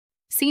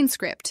Scene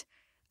script.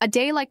 A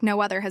day like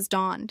no other has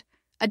dawned.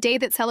 A day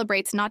that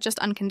celebrates not just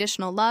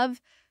unconditional love,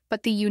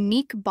 but the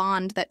unique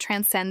bond that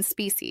transcends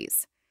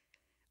species.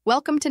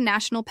 Welcome to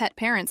National Pet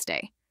Parents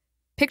Day.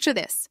 Picture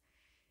this.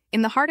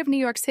 In the heart of New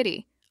York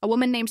City, a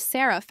woman named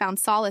Sarah found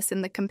solace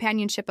in the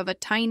companionship of a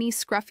tiny,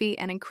 scruffy,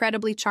 and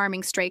incredibly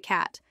charming stray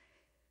cat.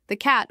 The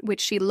cat, which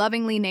she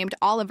lovingly named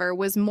Oliver,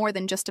 was more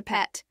than just a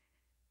pet.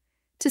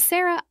 To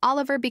Sarah,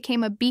 Oliver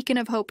became a beacon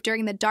of hope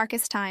during the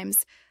darkest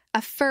times,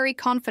 a furry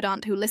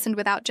confidant who listened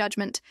without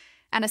judgment,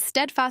 and a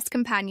steadfast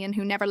companion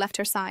who never left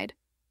her side.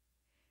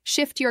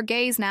 Shift your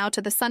gaze now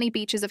to the sunny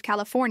beaches of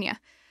California.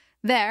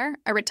 There,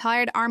 a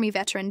retired Army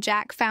veteran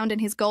Jack found in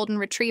his golden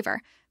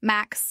retriever,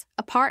 Max,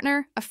 a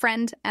partner, a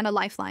friend, and a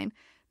lifeline.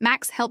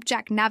 Max helped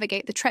Jack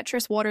navigate the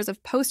treacherous waters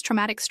of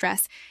post-traumatic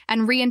stress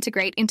and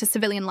reintegrate into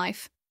civilian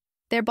life.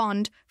 Their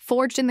bond,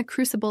 forged in the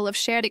crucible of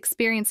shared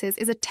experiences,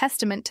 is a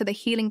testament to the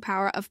healing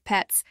power of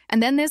pets.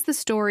 And then there's the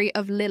story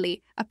of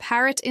Lily, a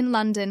parrot in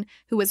London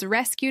who was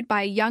rescued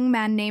by a young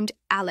man named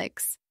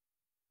Alex.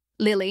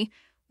 Lily,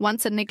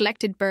 once a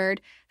neglected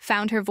bird,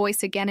 found her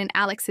voice again in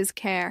Alex's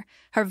care.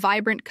 Her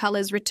vibrant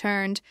colors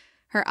returned,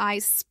 her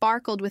eyes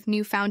sparkled with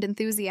newfound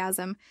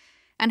enthusiasm,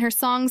 and her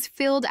songs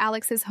filled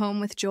Alex's home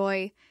with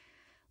joy.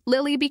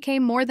 Lily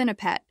became more than a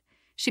pet.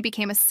 She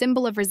became a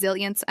symbol of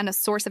resilience and a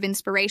source of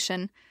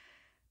inspiration.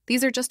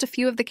 These are just a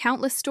few of the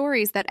countless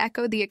stories that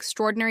echo the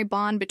extraordinary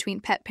bond between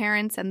pet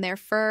parents and their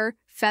fur,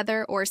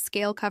 feather, or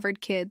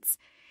scale-covered kids.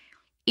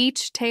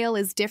 Each tale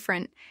is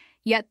different,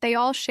 yet they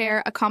all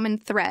share a common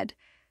thread: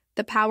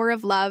 the power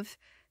of love,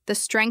 the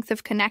strength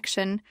of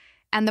connection,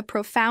 and the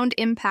profound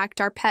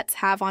impact our pets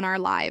have on our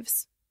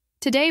lives.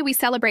 Today we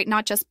celebrate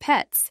not just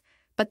pets,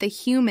 but the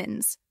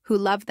humans who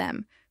love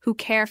them, who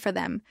care for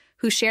them,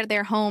 who share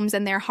their homes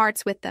and their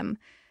hearts with them.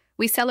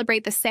 We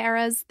celebrate the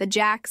Sarahs, the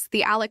Jacks,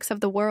 the Alex of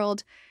the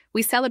world.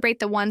 We celebrate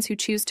the ones who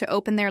choose to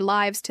open their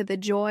lives to the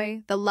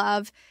joy, the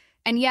love,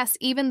 and yes,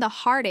 even the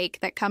heartache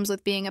that comes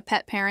with being a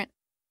pet parent.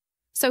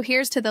 So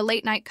here's to the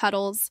late-night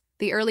cuddles,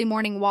 the early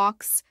morning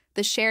walks,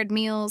 the shared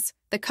meals,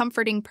 the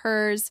comforting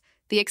purrs,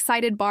 the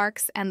excited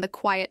barks, and the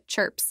quiet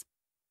chirps.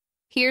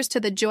 Here's to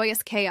the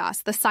joyous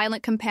chaos, the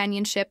silent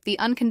companionship, the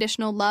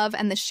unconditional love,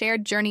 and the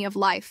shared journey of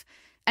life.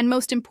 And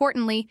most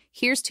importantly,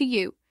 here's to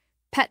you,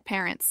 pet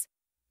parents.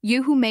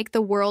 You who make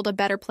the world a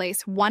better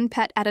place, one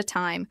pet at a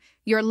time.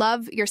 Your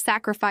love, your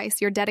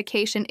sacrifice, your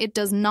dedication, it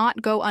does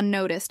not go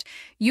unnoticed.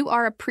 You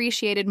are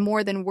appreciated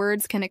more than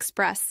words can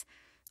express.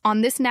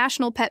 On this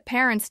National Pet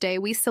Parents Day,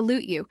 we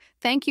salute you.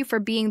 Thank you for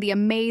being the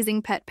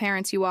amazing pet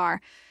parents you are.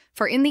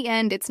 For in the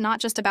end, it's not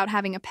just about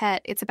having a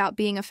pet, it's about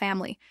being a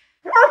family.